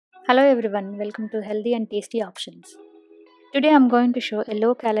Hello everyone, welcome to Healthy and Tasty Options. Today I'm going to show a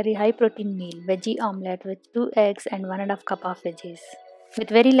low calorie high protein meal veggie omelette with 2 eggs and 1.5 cup of veggies with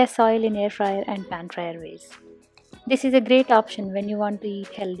very less oil in air fryer and pan fryer ways. This is a great option when you want to eat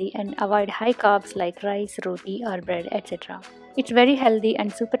healthy and avoid high carbs like rice, roti or bread etc. It's very healthy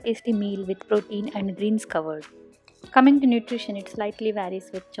and super tasty meal with protein and greens covered. Coming to nutrition, it slightly varies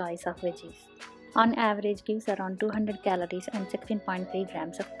with choice of veggies. On average gives around 200 calories and 16.3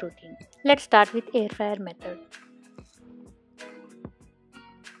 grams of protein. Let's start with air fryer method.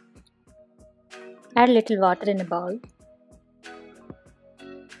 Add little water in a bowl.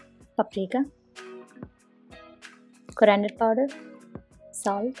 Paprika, coriander powder,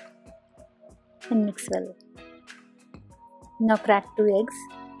 salt and mix well. Now crack 2 eggs.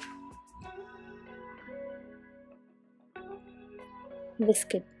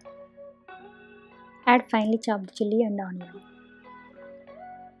 Whisk it. Add finely chopped chilli and onion.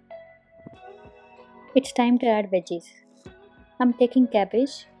 It's time to add veggies. I'm taking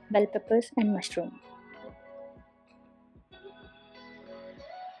cabbage, bell peppers and mushroom.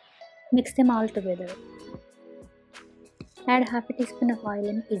 Mix them all together. Add half a teaspoon of oil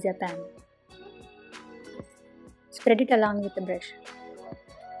in pizza pan. Spread it along with a brush.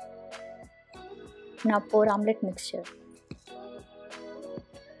 Now pour omelette mixture.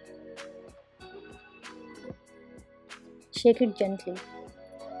 Shake it gently.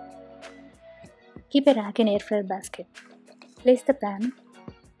 Keep a rack in air fryer basket. Place the pan.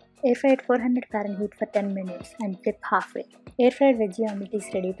 Air fry at 400 Fahrenheit for 10 minutes and flip halfway. Air fried veggie omelette is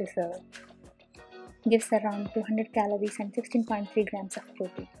ready to serve. Gives around 200 calories and 16.3 grams of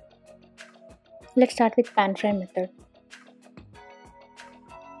protein. Let's start with pan fry method.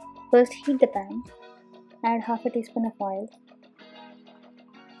 First heat the pan. Add half a teaspoon of oil.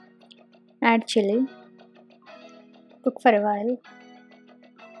 Add chilli. Cook for a while.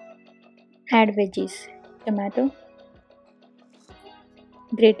 Add veggies, tomato,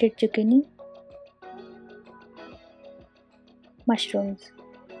 grated zucchini, mushrooms.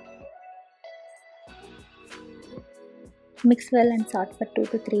 Mix well and saute for 2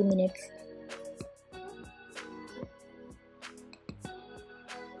 to 3 minutes.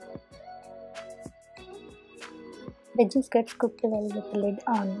 Veggies gets cooked well with the lid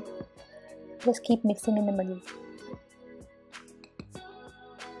on. Just keep mixing in the middle.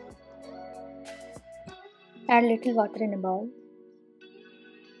 Add little water in a bowl.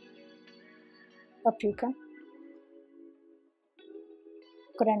 Paprika,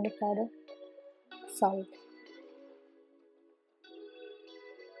 coriander powder, salt.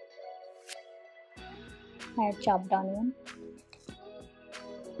 Add chopped onion.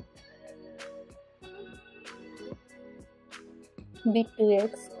 Beat 2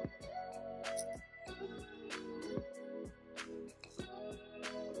 eggs.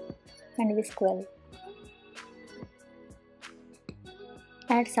 And whisk well.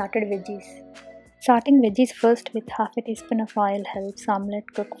 Add sauteed veggies. Sauteing veggies first with half a teaspoon of oil helps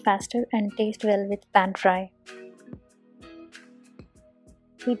omelette cook faster and taste well with pan fry.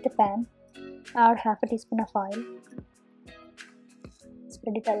 Heat the pan. Add half a teaspoon of oil.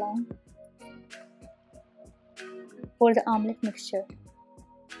 Spread it along. Pour the omelette mixture.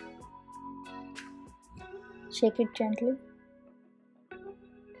 Shake it gently.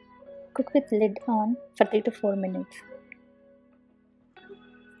 Cook with lid on for 3 to 4 minutes.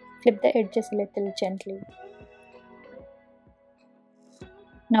 Flip the edges a little gently.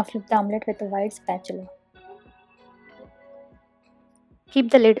 Now flip the omelette with a wide spatula.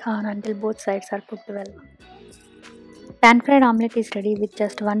 Keep the lid on until both sides are cooked well. Pan-fried omelette is ready with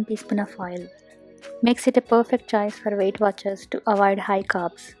just 1 teaspoon of oil. Makes it a perfect choice for Weight Watchers to avoid high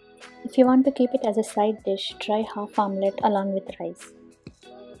carbs. If you want to keep it as a side dish, try half omelette along with rice.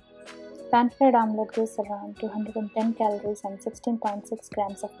 Pan-fried omelette gives around 210 calories and 16.6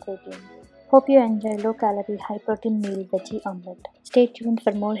 grams of protein. Hope you enjoy low-calorie, high-protein meal veggie omelette. Stay tuned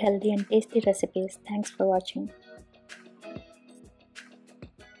for more healthy and tasty recipes. Thanks for watching.